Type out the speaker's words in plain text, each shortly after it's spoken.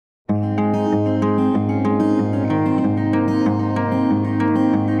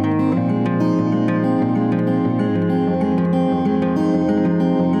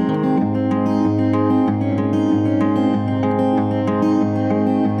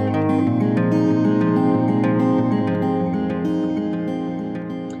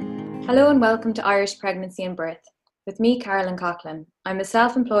Hello and welcome to Irish Pregnancy and Birth. With me, Carolyn. I'm a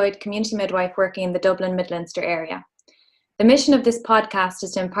self-employed community midwife working in the Dublin Midleinster area. The mission of this podcast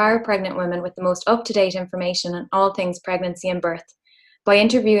is to empower pregnant women with the most up-to-date information on all things pregnancy and birth by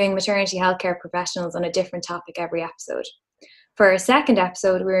interviewing maternity healthcare professionals on a different topic every episode. For our second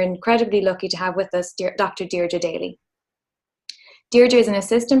episode, we're incredibly lucky to have with us Dr. Deirdre Daly. Deirdre is an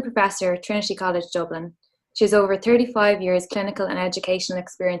assistant professor at Trinity College Dublin. She has over 35 years clinical and educational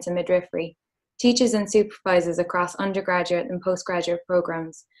experience in midwifery, teaches and supervises across undergraduate and postgraduate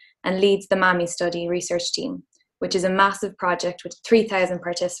programs, and leads the WHAM study research team, which is a massive project with 3,000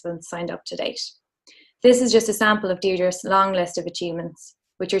 participants signed up to date. This is just a sample of Deirdre's long list of achievements,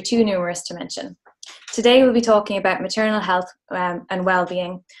 which are too numerous to mention. Today we'll be talking about maternal health and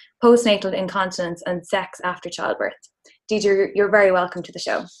well-being, postnatal incontinence, and sex after childbirth. Deirdre, you're very welcome to the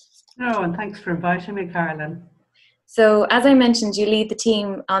show. Oh, and thanks for inviting me, Carolyn. So, as I mentioned, you lead the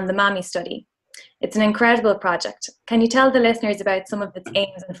team on the WHAM study. It's an incredible project. Can you tell the listeners about some of its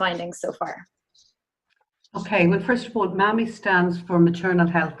aims and findings so far? Okay, well, first of all, WHAM stands for Maternal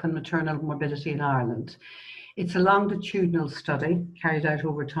Health and Maternal Morbidity in Ireland. It's a longitudinal study carried out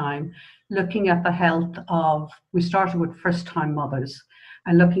over time, looking at the health of, we started with first-time mothers,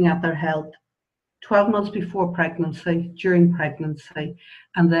 and looking at their health 12 months before pregnancy, during pregnancy,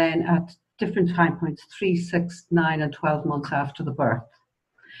 and then at different time points, 3, 6, 9, and 12 months after the birth.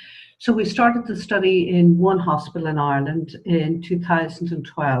 So we started the study in one hospital in Ireland in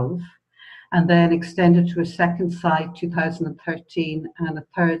 2012, and then extended to a second site 2013 and a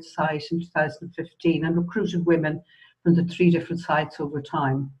third site in 2015, and recruited women from the 3 different sites over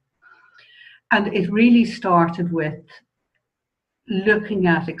time. And it really started with looking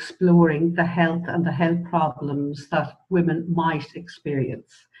at exploring the health and the health problems that women might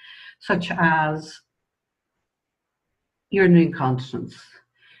experience, such as urinary incontinence,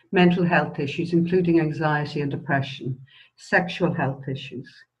 mental health issues, including anxiety and depression, sexual health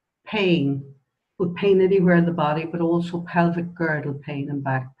issues, pain, with pain anywhere in the body, but also pelvic girdle pain and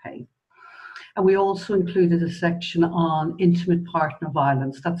back pain. And we also included a section on intimate partner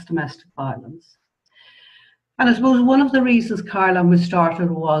violence, that's domestic violence. And I suppose one of the reasons, Carolyn, we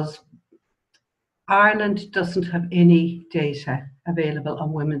started was Ireland doesn't have any data available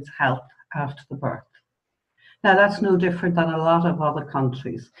on women's health after the birth. Now, that's no different than a lot of other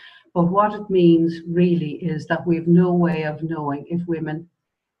countries. But what it means really is that we have no way of knowing if women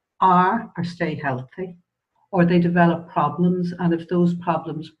are or stay healthy, or they develop problems, and if those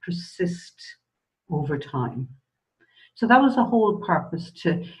problems persist over time. So that was the whole purpose,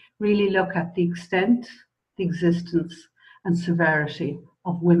 to really look at the extent, the existence and severity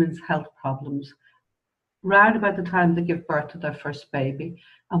of women's health problems round about the time they give birth to their first baby,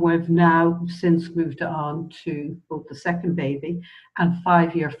 and we've now since moved on to both the second baby and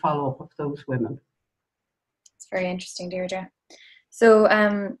 5-year follow-up of those women. It's very interesting, Deirdre. So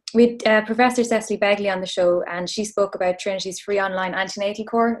we had Professor Cecily Begley on the show, and she spoke about Trinity's free online antenatal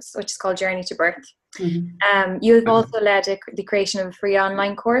course, which is called Journey to Birth. Mm-hmm. You have also led the creation of a free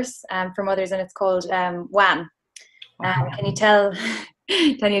online course for mothers, and it's called WHAM. Can you tell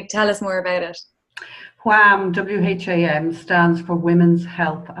us more about it? WHAM, WHAM, stands for Women's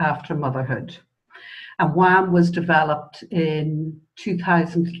Health After Motherhood. And WHAM was developed in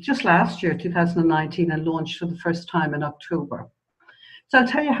 2000, just last year, 2019, and launched for the first time in October. So I'll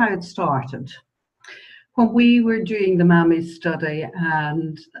tell you how it started. When we were doing the WHAM study,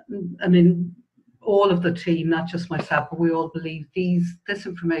 and I mean, all of the team, not just myself, but we all believe this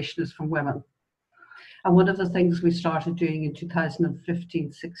information is from women. And one of the things we started doing in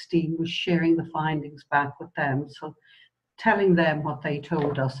 2015-16 was sharing the findings back with them. So telling them what they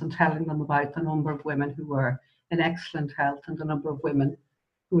told us and telling them about the number of women who were in excellent health and the number of women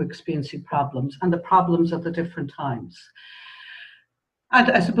who were experiencing problems and the problems at the different times. And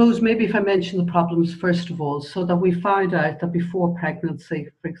I suppose maybe if I mention the problems first of all, so that we found out that before pregnancy,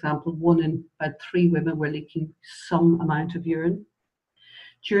 for example, 1 in about 3 women were leaking some amount of urine.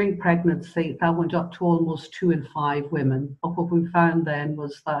 During pregnancy, that went up to almost 2 in 5 women. But what we found then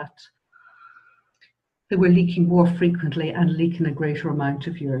was that they were leaking more frequently and leaking a greater amount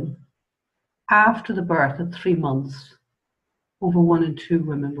of urine. After the birth at 3 months, over 1 in 2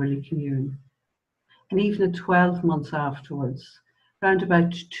 women were leaking urine. And even at 12 months afterwards, around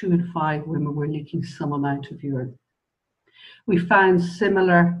about 2 in 5 women were leaking some amount of urine. We found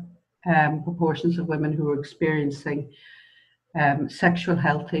similar proportions of women who were experiencing sexual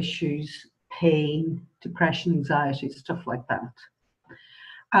health issues, pain, depression, anxiety, stuff like that.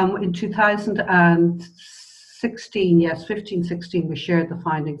 In 2016, 16, we shared the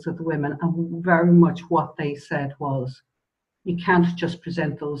findings of the women, and very much what they said was, you can't just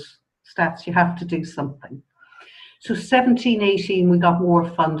present those stats, you have to do something. So 17-18, we got more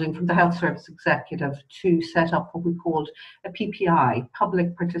funding from the Health Service Executive to set up what we called a PPI,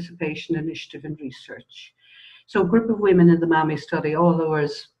 Public Participation Initiative in Research. So a group of women in the MAMI study, all there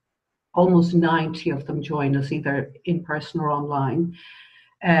was almost 90 of them joined us either in person or online,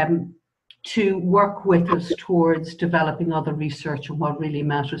 to work with us towards developing other research on what really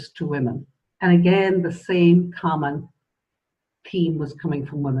matters to women. And again, the same common theme was coming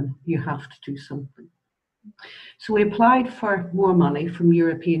from women. You have to do something. So we applied for more money from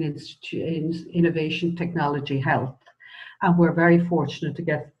European Institute Innovation Technology Health, and we're very fortunate to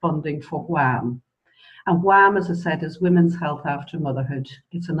get funding for WHAM. And WHAM, as I said, is Women's Health After Motherhood.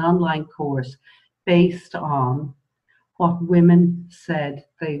 It's an online course based on what women said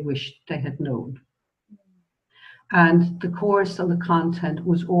they wished they had known. And the course and the content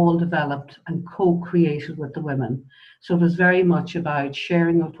was all developed and co-created with the women. So it was very much about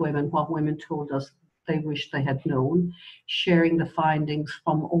sharing with women what women told us they wished they had known, sharing the findings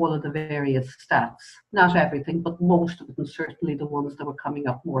from all of the various stats. Not everything, but most of it, and certainly the ones that were coming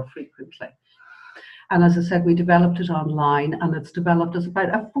up more frequently. And as I said, we developed it online, and it's developed as about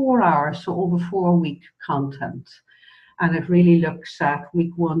a 4-hour, so over 4-week content. And it really looks at,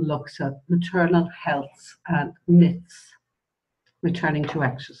 week 1 looks at maternal health and myths returning to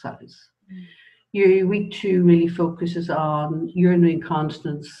exercise. Week 2 really focuses on urinary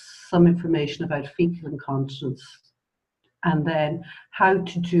incontinence, some information about fecal incontinence, and then how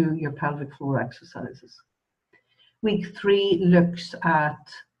to do your pelvic floor exercises. Week 3 looks at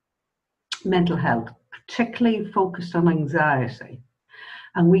mental health, particularly focused on anxiety.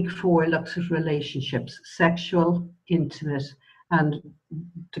 And week 4 looks at relationships, sexual, intimate, and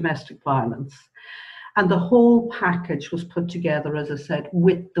domestic violence. And the whole package was put together, as I said,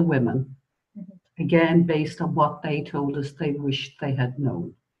 with the women, again, based on what they told us they wished they had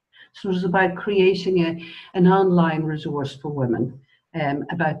known. So it was about creating an online resource for women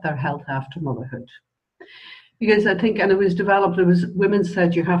about their health after motherhood. Because I think, and it was developed, women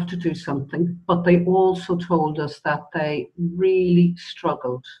said you have to do something, but they also told us that they really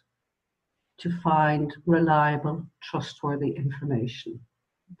struggled to find reliable, trustworthy information.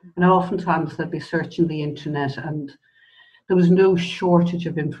 And oftentimes they'd be searching the internet and there was no shortage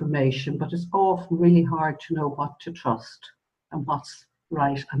of information, but it's often really hard to know what to trust and what's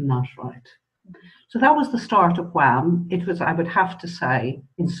right and not right. So that was the start of WHAM. It was, I would have to say,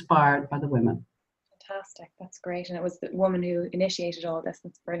 inspired by the women. Fantastic, that's great. And it was the woman who initiated all this.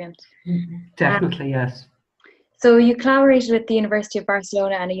 That's brilliant. Definitely, yes. So you collaborated with the University of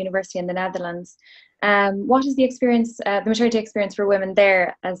Barcelona and a university in the Netherlands. What is the experience, the maternity experience for women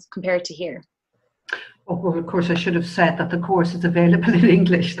there as compared to here? Oh, well, of course, I should have said that the course is available in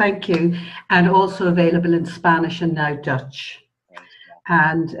English, thank you, and also available in Spanish and now Dutch.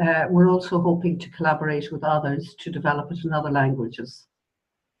 And we're also hoping to collaborate with others to develop it in other languages,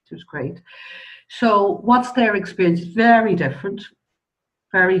 which is great. So what's their experience? Very different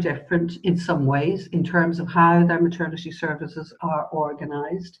in some ways in terms of how their maternity services are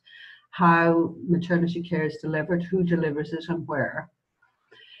organised, how maternity care is delivered, who delivers it and where.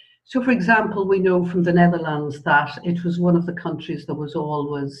 So for example, we know from the Netherlands that it was one of the countries that was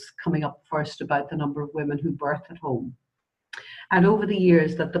always coming up first about the number of women who birth at home. And over the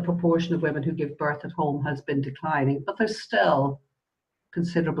years that the proportion of women who give birth at home has been declining, but there's still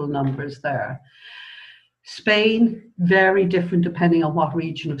considerable numbers there. Spain, very different depending on what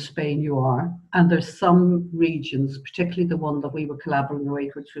region of Spain you are. And there's some regions, particularly the one that we were collaborating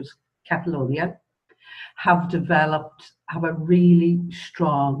with, which was Catalonia, have a really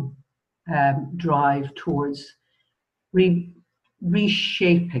strong drive towards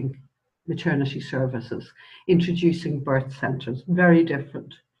reshaping maternity services, introducing birth centres, very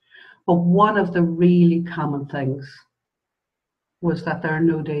different. But one of the really common things was that there are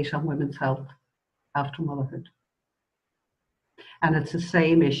no data on women's health after motherhood. And it's the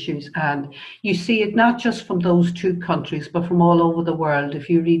same issues. And you see it not just from those 2 countries, but from all over the world. If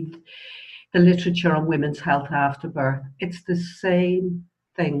you read the literature on women's health after birth, it's the same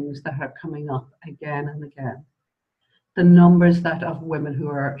things that are coming up again and again. The numbers that of women who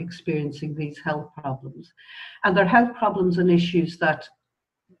are experiencing these health problems. And they're health problems and issues that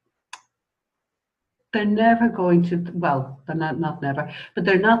they're never going to, well, they're not never, but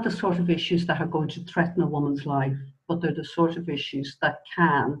they're not the sort of issues that are going to threaten a woman's life, but they're the sort of issues that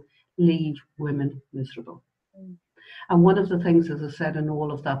can leave women miserable. And one of the things, as I said, in all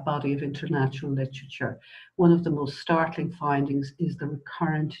of that body of international literature, one of the most startling findings is the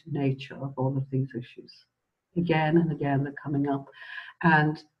recurrent nature of all of these issues. Again and again, they're coming up.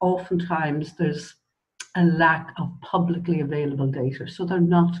 And oftentimes there's a lack of publicly available data, so they're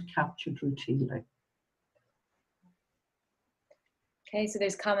not captured routinely. Okay, so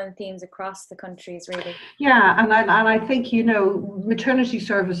there's common themes across the countries, really. Yeah, and I think, you know, maternity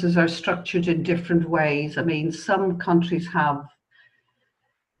services are structured in different ways. I mean, some countries have,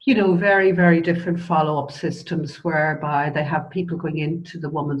 you know, very, very different follow-up systems whereby they have people going into the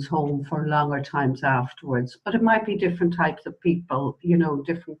woman's home for longer times afterwards. But it might be different types of people, you know,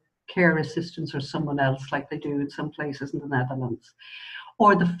 different care assistants or someone else like they do in some places in the Netherlands.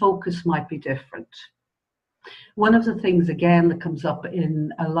 Or the focus might be different. One of the things, again, that comes up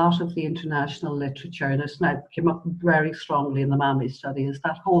in a lot of the international literature, and it's now came up very strongly in the MAMI study, is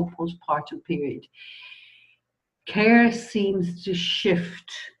that whole postpartum period. Care seems to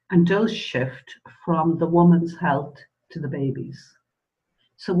shift, and does shift, from the woman's health to the baby's.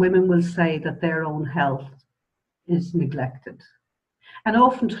 So women will say that their own health is neglected. And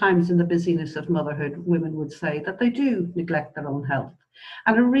oftentimes in the busyness of motherhood, women would say that they do neglect their own health.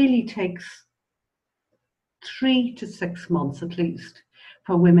 And it really takes 3 to 6 months at least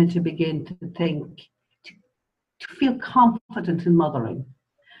for women to begin to think, to feel confident in mothering,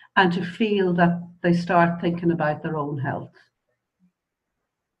 and to feel that they start thinking about their own health.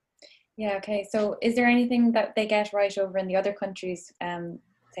 Yeah, okay. So is there anything that they get right over in the other countries,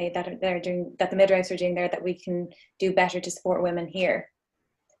 say that they're doing, that the midwives are doing there, that we can do better to support women here?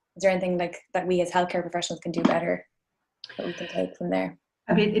 Is there anything like that we as healthcare professionals can do better that we can take from there?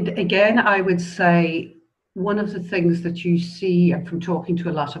 I mean, again, I would say one of the things that you see from talking to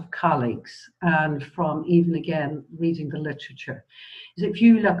a lot of colleagues and from even again reading the literature is if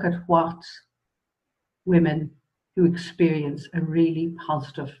you look at what women who experience a really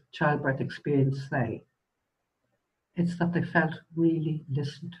positive childbirth experience say, it's that they felt really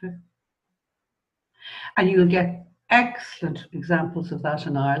listened to. And you'll get excellent examples of that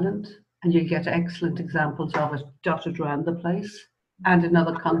in Ireland, and you'll get excellent examples of it dotted around the place and in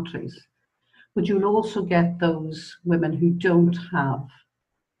other countries. But you'll also get those women who don't have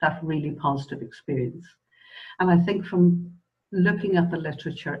that really positive experience. And I think from looking at the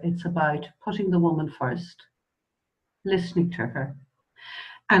literature, it's about putting the woman first, listening to her.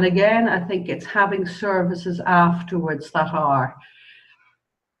 And again, I think it's having services afterwards that are,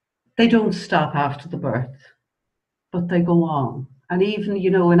 they don't stop after the birth, but they go on. And even, you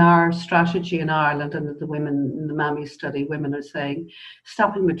know, in our strategy in Ireland and the women in the MAMI study, women are saying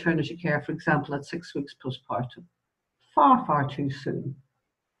stopping maternity care, for example, at 6 weeks postpartum, far, far too soon.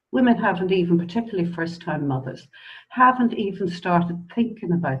 Women haven't even, particularly first-time mothers, haven't even started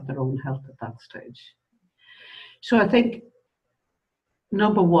thinking about their own health at that stage. So I think,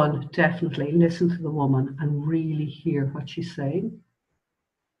 number one, definitely listen to the woman and really hear what she's saying.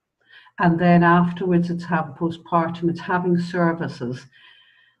 And then afterwards, it's having postpartum, it's having services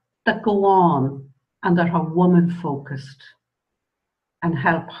that go on and that are woman-focused and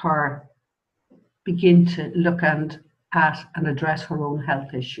help her begin to look at and address her own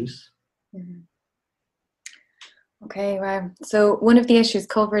health issues. Mm-hmm. Okay, wow. So one of the issues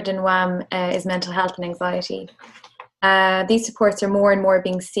covered in WHAM is mental health and anxiety. These supports are more and more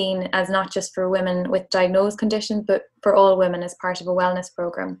being seen as not just for women with diagnosed conditions, but for all women as part of a wellness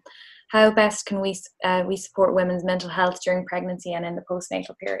programme. How best can we support women's mental health during pregnancy and in the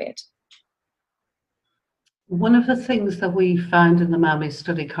postnatal period? One of the things that we found in the MAMI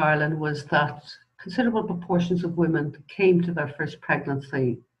study, Carolyn, was that considerable proportions of women came to their first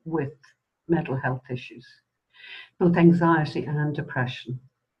pregnancy with mental health issues, both anxiety and depression.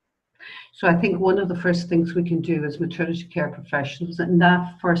 So I think one of the first things we can do as maternity care professionals in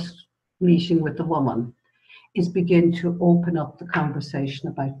that first meeting with the woman is begin to open up the conversation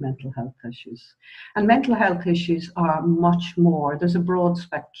about mental health issues. And mental health issues are much more, there's a broad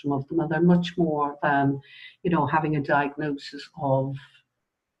spectrum of them, and they're much more than, you know, having a diagnosis of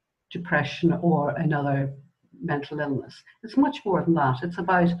depression or another mental illness. It's much more than that. It's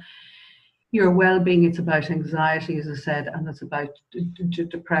about your well-being, it's about anxiety, as I said, and it's about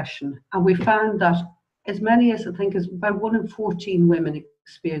depression. And we found that as many as, I think, as about 1 in 14 women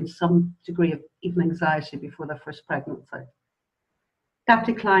experience some degree of even anxiety before their first pregnancy. That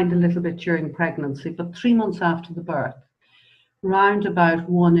declined a little bit during pregnancy, but 3 months after the birth, round about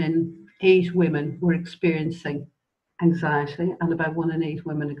 1 in 8 women were experiencing anxiety and about 1 in 8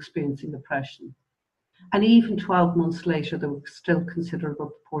 women experiencing depression. And even 12 months later, there were still considerable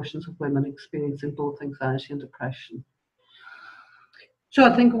proportions of women experiencing both anxiety and depression. So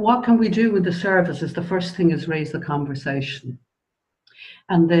I think what can we do with the services? The first thing is raise the conversation.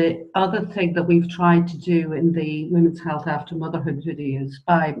 And the other thing that we've tried to do in the Women's Health After Motherhood videos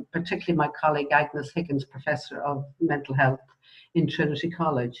by particularly my colleague Agnes Higgins, Professor of Mental Health in Trinity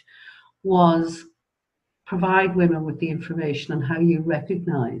College, was provide women with the information on how you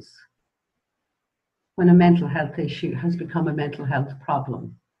recognise when a mental health issue has become a mental health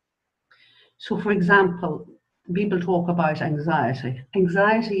problem. So, for example, people talk about anxiety.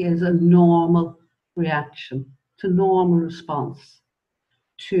 Anxiety is a normal reaction, it's a normal response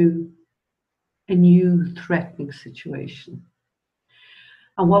to a new threatening situation.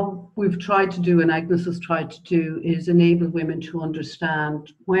 And what we've tried to do, and Agnes has tried to do, is enable women to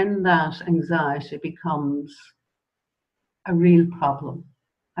understand when that anxiety becomes a real problem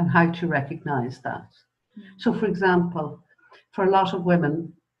and how to recognise that. So, for example, for a lot of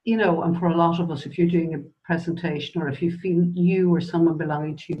women, you know, and for a lot of us, if you're doing a presentation or if you feel you or someone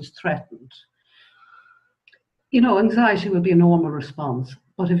belonging to you is threatened, you know, anxiety will be a normal response.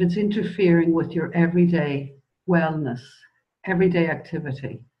 But if it's interfering with your everyday wellness, everyday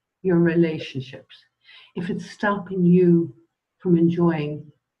activity, your relationships, if it's stopping you from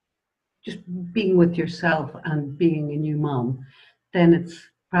enjoying just being with yourself and being a new mom, then it's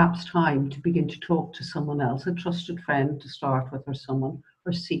perhaps time to begin to talk to someone else, a trusted friend to start with, or someone,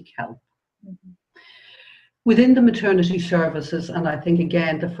 or seek help. Mm-hmm. Within the maternity services, and I think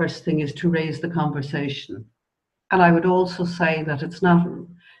again the first thing is to raise the conversation. And I would also say that it's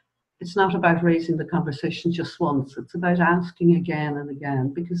not about raising the conversation just once. It's about asking again and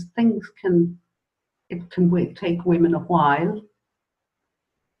again, because it can take women a while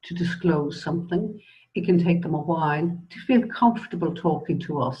to disclose something. It can take them a while to feel comfortable talking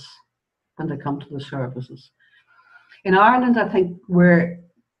to us when they come to the services. In Ireland, I think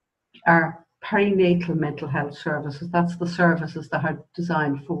our perinatal mental health services, that's the services that are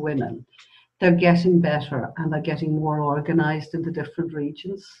designed for women. They're getting better and they're getting more organised in the different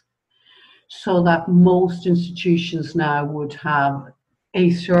regions, so that most institutions now would have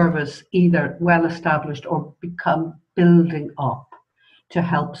a service either well established or become building up to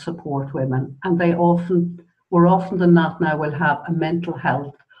help support women. And more often than not now, will have a mental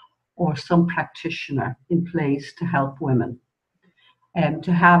health or some practitioner in place to help women, and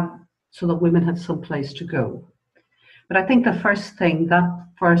so that women have some place to go. But I think the first thing, that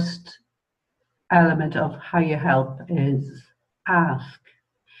first element of how you help, is ask,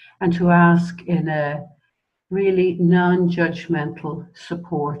 and to ask in a really non-judgmental,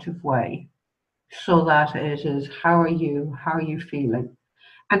 supportive way, so that it is, how are you feeling?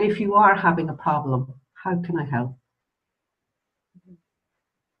 And if you are having a problem, how can I help?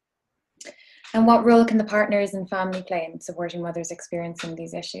 And what role can the partners and family play in supporting mothers experiencing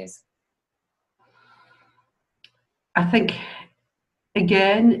these issues? I think,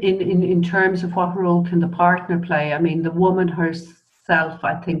 again, in terms of what role can the partner play, I mean, the woman herself,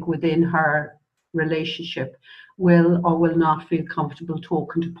 I think, within her relationship will or will not feel comfortable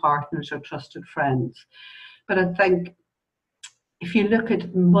talking to partners or trusted friends. But I think if you look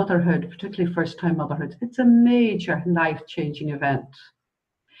at motherhood, particularly first-time motherhood, it's a major life-changing event.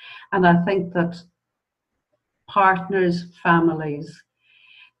 And I think that partners, families,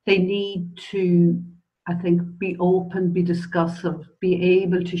 they need to, I think, be open, be discussive, be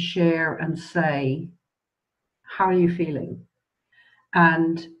able to share and say, how are you feeling?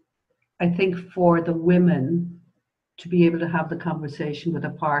 And I think for the women to be able to have the conversation with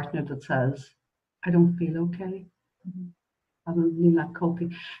a partner that says, I don't feel okay. I'm really not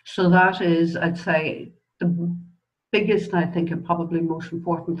coping. So that is, I'd say, the biggest, I think, and probably most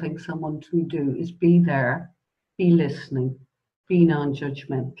important thing someone can do is be there, be listening, be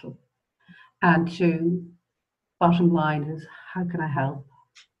non-judgmental. And to, bottom line is, how can I help?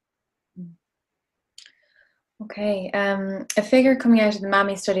 Okay, a figure coming out of the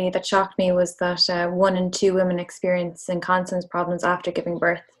MAMI study that shocked me was that 1 in 2 women experience incontinence problems after giving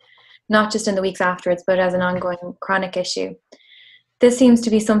birth, not just in the weeks afterwards, but as an ongoing chronic issue. This seems to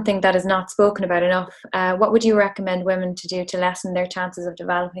be something that is not spoken about enough. What would you recommend women to do to lessen their chances of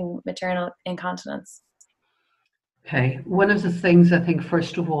developing maternal incontinence? Okay, one of the things I think,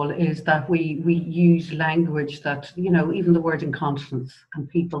 first of all, is that we use language that, you know, even the word incontinence, and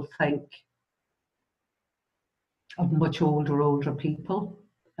people think of much older people.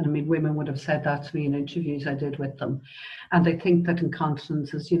 And I mean, women would have said that to me in interviews I did with them. And they think that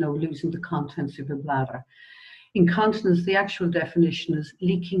incontinence is, you know, losing the contents of your bladder. Incontinence, the actual definition is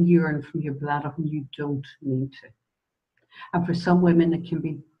leaking urine from your bladder when you don't mean to. And for some women, it can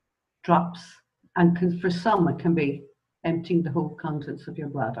be drops. And for some, it can be emptying the whole contents of your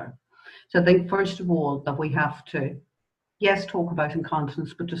bladder. So I think, first of all, that we have to, yes, talk about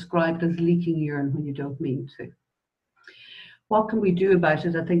incontinence, but describe it as leaking urine when you don't mean to. What can we do about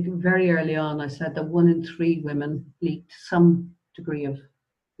it? I think very early on, I said that 1 in 3 women leaked some degree of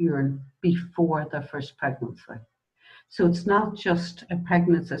urine before their first pregnancy. So it's not just a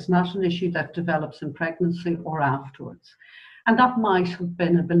pregnancy, it's not an issue that develops in pregnancy or afterwards. And that might have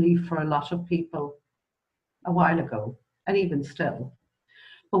been a belief for a lot of people a while ago, and even still.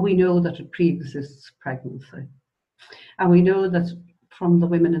 But we know that it pre-exists pregnancy. And we know that from the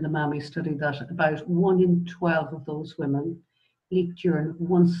women in the MAMI study that about 1 in 12 of those women leaked urine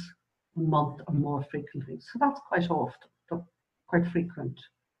once a month or more frequently. So that's quite often, quite frequent.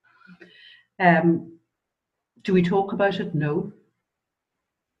 Do we talk about it? No.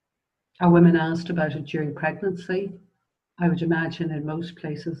 Are women asked about it during pregnancy? I would imagine in most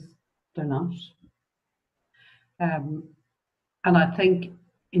places they're not. And I think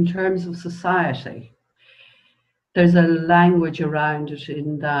in terms of society, there's a language around it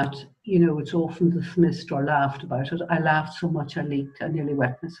in that, you know, it's often dismissed or laughed about it. I laughed so much I leaked, I nearly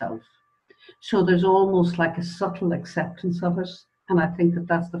wet myself. So there's almost like a subtle acceptance of it. And I think that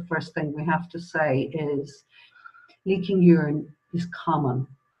that's the first thing we have to say is leaking urine is common,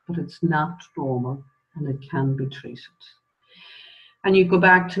 but it's not normal and it can be treated. And you go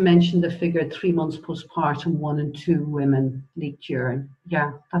back to mention the figure 3 months postpartum, 1 in 2 women leaked urine.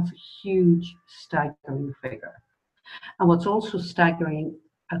 Yeah, that's a huge, staggering figure. And what's also staggering,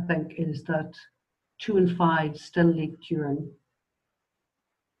 I think, is that 2 in 5 still leaked urine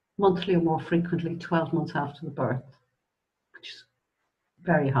monthly or more frequently 12 months after the birth, which is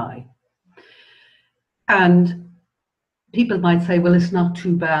very high. And people might say, well, it's not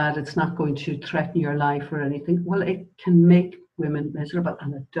too bad, it's not going to threaten your life or anything. Well, it can make women miserable,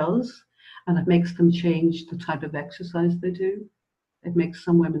 and it does. And it makes them change the type of exercise they do. It makes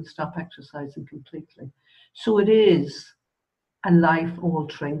some women stop exercising completely. So it is a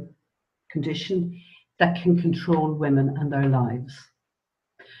life-altering condition that can control women and their lives.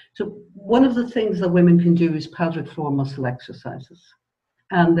 So one of the things that women can do is pelvic floor muscle exercises.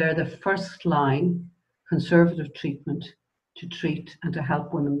 And they're the first line conservative treatment to treat and to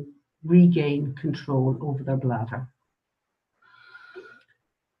help women regain control over their bladder.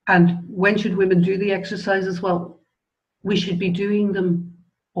 And when should women do the exercises? Well, we should be doing them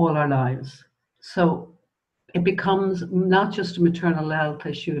all our lives. So it becomes not just a maternal health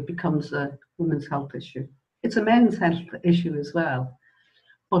issue, it becomes a women's health issue. It's a men's health issue as well.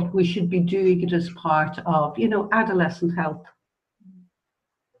 But we should be doing it as part of, you know, adolescent health.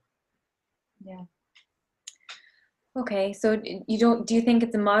 Yeah. Okay, so do you think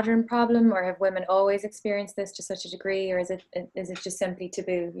it's a modern problem, or have women always experienced this to such a degree, or is it just simply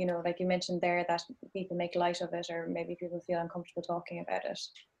taboo? You know, like you mentioned there, that people make light of it, or maybe people feel uncomfortable talking about it.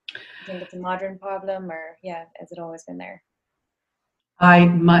 Do you think it's a modern problem, or has it always been there?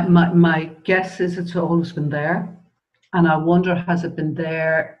 My guess is it's always been there, and I wonder, has it been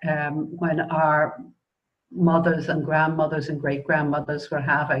there when our mothers and grandmothers and great grandmothers were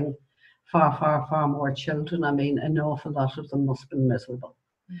having far more children? I mean, an awful lot of them must have been miserable.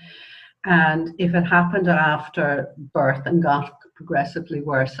 Mm-hmm. And if it happened after birth and got progressively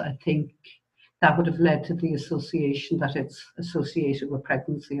worse, I think that would have led to the association that it's associated with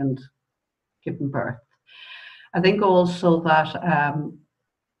pregnancy and giving birth. I think also that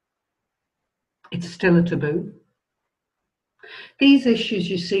it's still a taboo. These issues,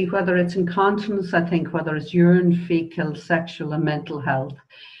 you see, whether it's incontinence, I think, whether it's urine, fecal, sexual and mental health,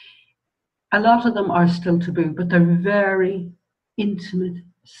 a lot of them are still taboo, but they're very intimate,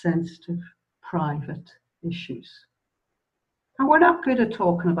 sensitive, private issues. And we're not good at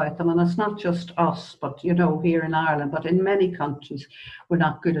talking about them, and it's not just us, but, you know, here in Ireland, but in many countries, we're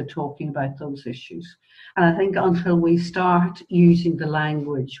not good at talking about those issues. And I think until we start using the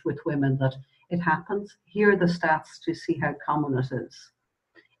language with women that it happens, here are the stats to see how common it is.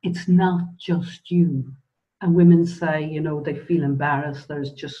 It's not just you. And women say, you know, they feel embarrassed.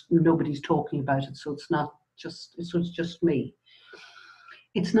 There's just nobody's talking about it. So it's just me.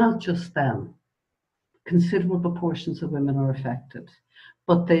 It's not just them. Considerable proportions of women are affected.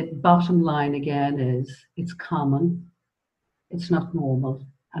 But the bottom line again is it's common, it's not normal,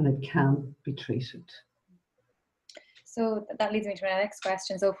 and it can be treated. So that leads me to my next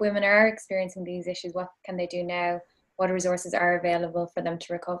question. So if women are experiencing these issues, what can they do now? What resources are available for them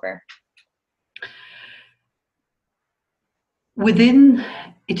to recover?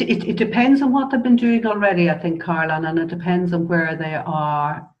 It depends on what they've been doing already, I think, Carolyn, and it depends on where they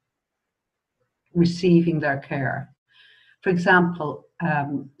are receiving their care. For example,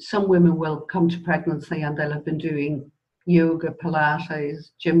 some women will come to pregnancy and they'll have been doing yoga,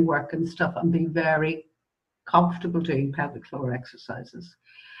 Pilates, gym work and stuff, and be very comfortable doing pelvic floor exercises.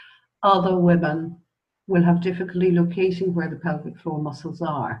 Other women will have difficulty locating where the pelvic floor muscles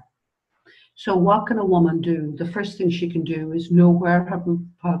are. So what can a woman do? The first thing she can do is know where her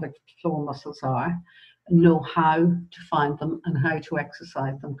pelvic floor muscles are, know how to find them and how to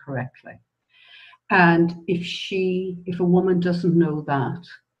exercise them correctly. And if a woman doesn't know that,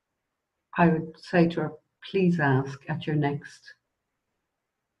 I would say to her, please ask at your next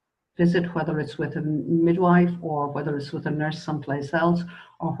visit, whether it's with a midwife or whether it's with a nurse someplace else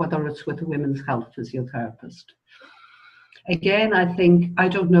or whether it's with a women's health physiotherapist. Again, I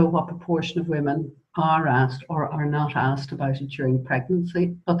don't know what proportion of women are asked or are not asked about it during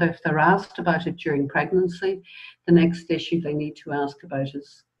pregnancy, but if they're asked about it during pregnancy, the next issue they need to ask about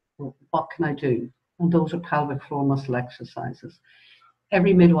is, well, what can I do? And those are pelvic floor muscle exercises.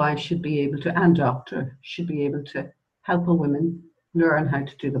 Every midwife should be able to, and doctor should be able to help a woman learn how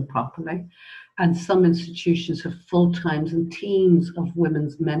to do them properly. And some institutions have full times and teams of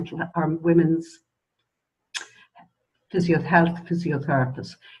women's health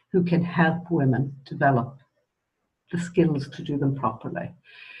physiotherapists who can help women develop the skills to do them properly.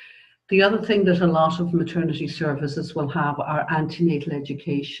 The other thing that a lot of maternity services will have are antenatal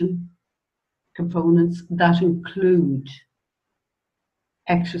education components that include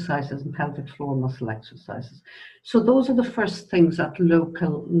exercises and pelvic floor muscle exercises. So those are the first things at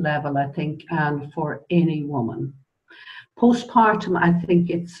local level, I think, and for any woman. Postpartum, I think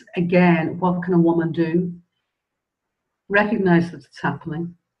it's, again, what can a woman do? Recognize that it's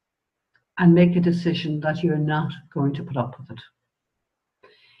happening and make a decision that you're not going to put up with it.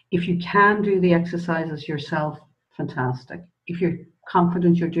 If you can do the exercises yourself, fantastic. If you're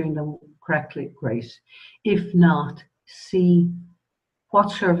confident you're doing them correctly, great. If not, see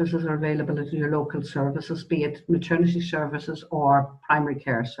what services are available at your local services, be it maternity services or primary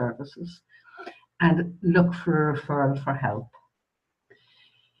care services, and look for a referral for help.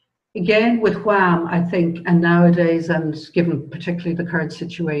 Again, with WHAM, I think, and nowadays, and given particularly the current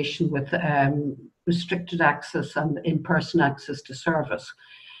situation with restricted access and in-person access to service,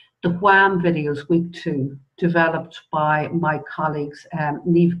 the WHAM videos, week 2, developed by my colleagues,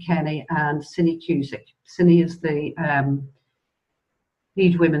 Neve Kenny and Cindy Cusick. Cindy is the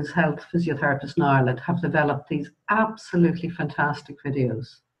lead women's health physiotherapist in Ireland, have developed these absolutely fantastic videos.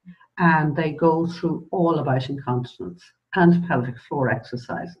 And they go through all about incontinence and pelvic floor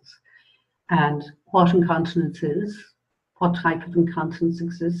exercises. And what incontinence is, what type of incontinence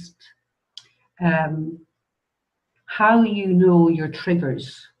exists, how you know your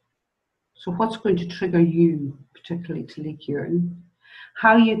triggers. So what's going to trigger you, particularly to leak urine,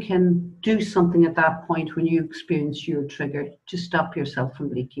 how you can do something at that point when you experience your trigger to stop yourself from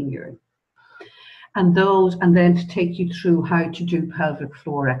leaking urine. And then to take you through how to do pelvic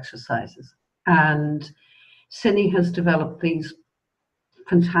floor exercises. And Cindy has developed these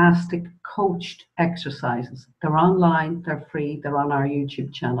fantastic coached exercises. They're online, they're free, they're on our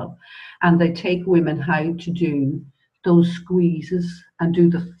YouTube channel. And they take women how to do those squeezes and do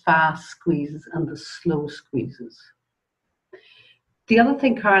the fast squeezes and the slow squeezes. The other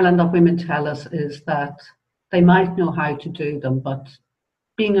thing, Carolyn, that women tell us is that they might know how to do them, but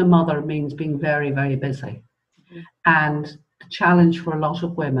being a mother means being very, very busy. Mm-hmm. And the challenge for a lot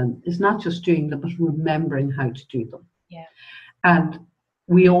of women is not just doing them, but remembering how to do them. Yeah. And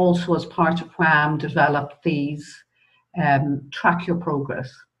we also, as part of WHAM, developed these track your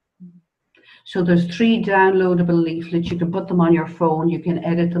progress. Mm-hmm. So there's 3 downloadable leaflets. You can put them on your phone, you can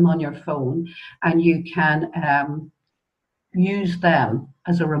edit them on your phone, and you can use them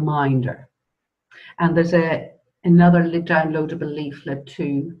as a reminder. And there's another downloadable leaflet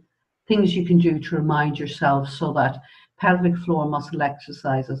to things you can do to remind yourself so that pelvic floor muscle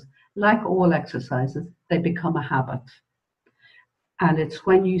exercises, like all exercises, they become a habit. And it's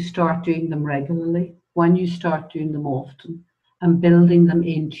when you start doing them regularly, when you start doing them often, and building them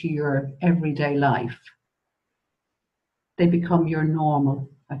into your everyday life, they become your normal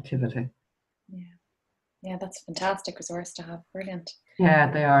activity. Yeah, that's a fantastic resource to have. Brilliant.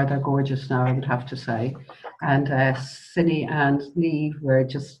 Yeah, they are. They're gorgeous now, I would have to say. And Cindy and Neve were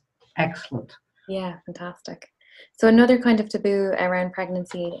just excellent. Yeah, fantastic. So another kind of taboo around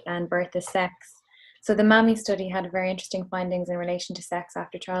pregnancy and birth is sex. So the MAMI study had very interesting findings in relation to sex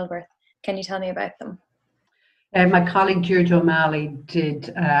after childbirth. Can you tell me about them? My colleague Deirdre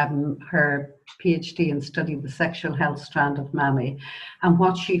did her PhD and studied the sexual health strand of MAMI, and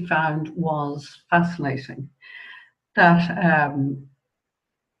what she found was fascinating, that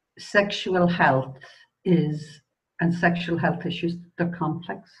sexual health and sexual health issues, they're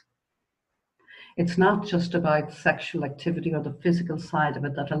complex. It's not just about sexual activity or the physical side of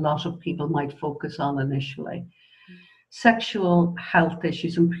it that a lot of people might focus on initially. Sexual health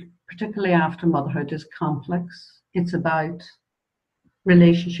issues, and particularly after motherhood, is complex. It's about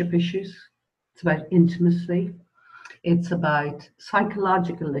relationship issues. It's about intimacy. It's about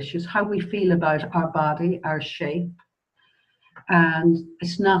psychological issues, how we feel about our body, our shape. And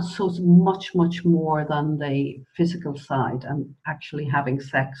it's not so much more than the physical side and actually having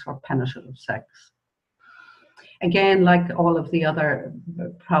sex or penetrative sex. Again, like all of the other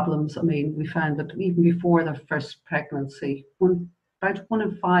problems, I mean, we found that even before their first pregnancy, about 1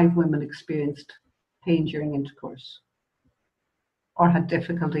 in 5 women experienced pain during intercourse or had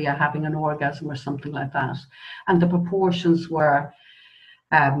difficulty at having an orgasm or something like that. And the proportions were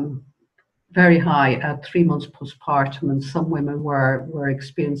very high at 3 months postpartum, and some women were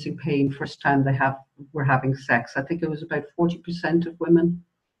experiencing pain first time they were having sex. I think it was about 40% of women,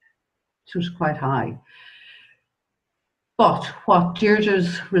 so it was quite high. But what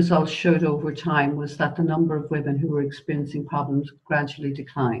Deirdre's results showed over time was that the number of women who were experiencing problems gradually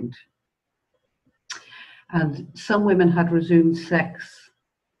declined. And some women had resumed sex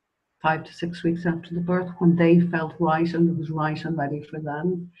 5 to 6 weeks after the birth when they felt right and it was right and ready for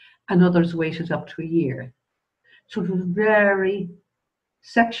them, and others waited up to a year. So it was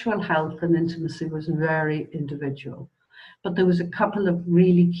sexual health and intimacy was very individual. But there was a couple of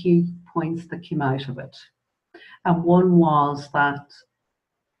really key points that came out of it. And one was that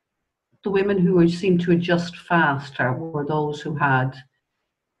the women who seemed to adjust faster were those who had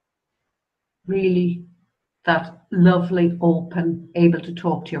really that lovely, open, able to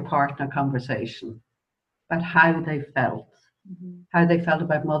talk to your partner conversation about how they felt. How they felt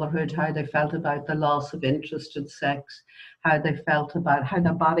about motherhood, how they felt about the loss of interest in sex, how they felt about how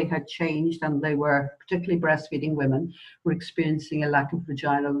their body had changed, and they were, particularly breastfeeding women, were experiencing a lack of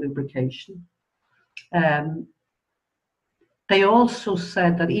vaginal lubrication. They also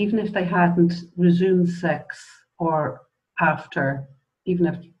said that even if they hadn't resumed sex or even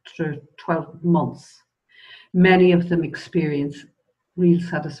after 12 months, many of them experienced real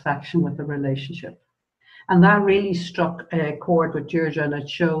satisfaction with the relationship. And that really struck a chord with Deirdre, and it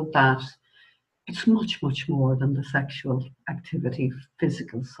showed that it's much more than the sexual activity,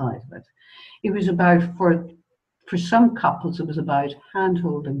 physical side of it. It was about, for some couples, it was about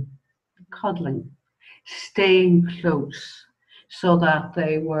hand-holding, cuddling, staying close so that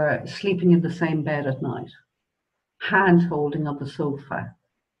they were sleeping in the same bed at night, hand-holding on the sofa.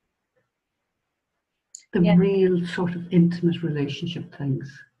 The real sort of intimate relationship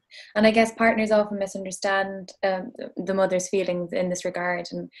things. And I guess partners often misunderstand the mother's feelings in this regard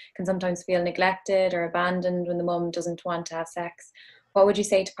and can sometimes feel neglected or abandoned when the mum doesn't want to have sex. What would you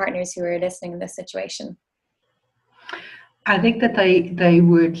say to partners who are listening in this situation? I think that they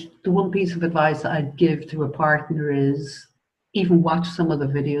would, the one piece of advice that I'd give to a partner is even watch some of the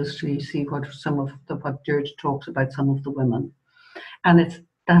videos so you see what Deirdre talks about, some of the women. And it's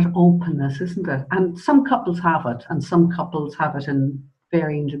that openness, isn't it? And some couples have it and some couples have it in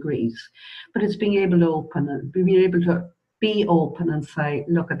varying degrees, but it's being able to be open and say,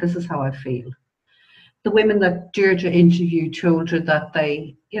 look, this is how I feel. The women that Deirdre interviewed told her that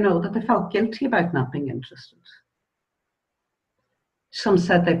they felt guilty about not being interested. Some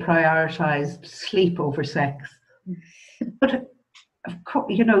said they prioritized sleep over sex. But of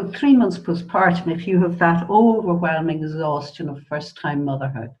course, 3 months postpartum, if you have that overwhelming exhaustion of first-time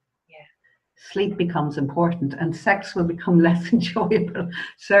motherhood, sleep becomes important, and sex will become less enjoyable,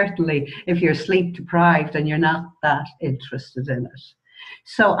 certainly if you're sleep deprived and you're not that interested in it.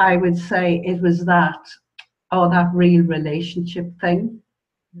 So I would say it was that real relationship thing,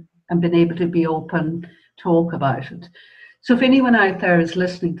 and being able to be open, talk about it. So if anyone out there is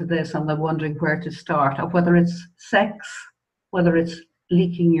listening to this and they're wondering where to start, or whether it's sex, whether it's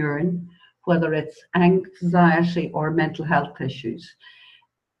leaking urine, whether it's anxiety or mental health issues,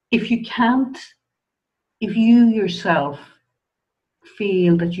 if you yourself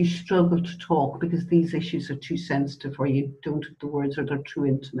feel that you struggle to talk because these issues are too sensitive or you don't have the words or they're too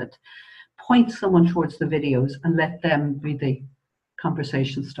intimate, point someone towards the videos and let them be the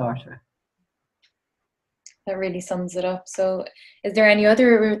conversation starter. That really sums it up. So is there any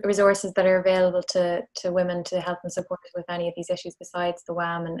other resources that are available to women to help them support with any of these issues besides the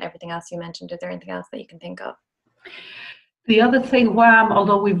WHAM and everything else you mentioned? Is there anything else that you can think of? The other thing, WHAM,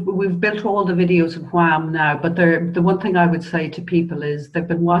 although we've built all the videos of WHAM now, but the one thing I would say to people is they've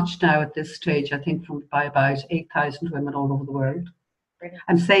been watched now at this stage, I think, by about 8,000 women all over the world. Brilliant.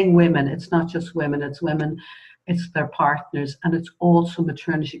 I'm saying women, it's not just women, it's their partners, and it's also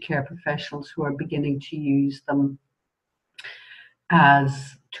maternity care professionals who are beginning to use them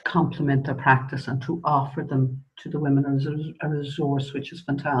to complement their practice and to offer them to the women as a resource, which is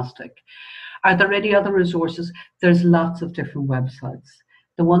fantastic. Are there any other resources? There's lots of different websites.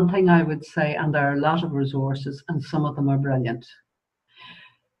 The one thing I would say, and there are a lot of resources, and some of them are brilliant.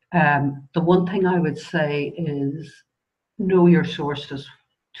 The one thing I would say is know your sources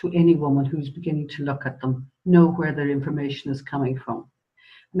to any woman who's beginning to look at them. Know where their information is coming from.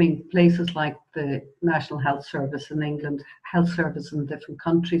 I mean, places like the National Health Service in England, health service in different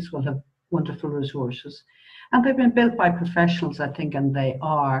countries will have wonderful resources. And they've been built by professionals, I think, and they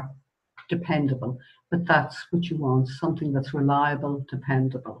are dependable. But that's what you want, something that's reliable,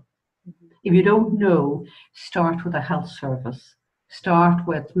 dependable. If you don't know, start with a health service. Start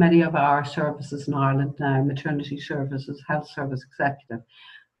with many of our services in Ireland now, maternity services, health service executive,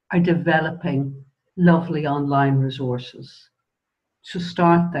 are developing lovely online resources. So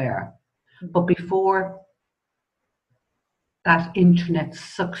start there. But before that internet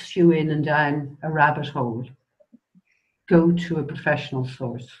sucks you in and down a rabbit hole, go to a professional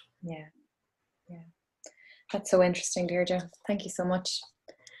source. Yeah. That's so interesting, Deirdre. Thank you so much.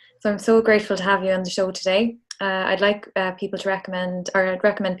 So I'm so grateful to have you on the show today. I'd like people to recommend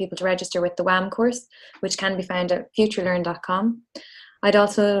people to register with the WHAM course, which can be found at futurelearn.com. I'd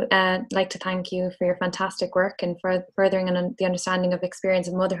also like to thank you for your fantastic work in furthering the understanding of experience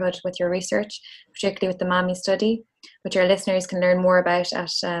of motherhood with your research, particularly with the MAMI study, which our listeners can learn more about at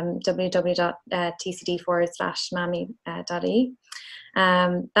www.tcd/MAMI.ie.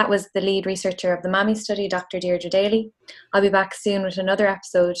 That was the lead researcher of the MAMI study, Dr. Deirdre Daly. I'll be back soon with another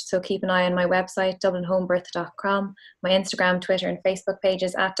episode, so keep an eye on my website, dublinhomebirth.com, my Instagram, Twitter and Facebook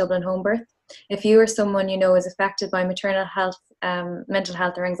pages at Dublin Home Birth. If you or someone you know is affected by maternal health, mental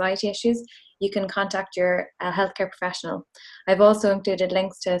health or anxiety issues, you can contact your healthcare professional. I've also included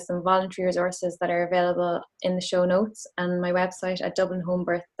links to some voluntary resources that are available in the show notes and my website at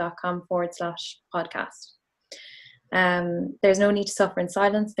dublinhomebirth.com/podcast. There's no need to suffer in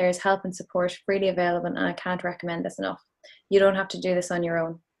silence. There's help and support freely available, and I can't recommend this enough. You don't have to do this on your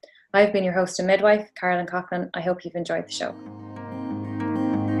own. I've been your host and midwife, Carolyn. I hope you've enjoyed the show.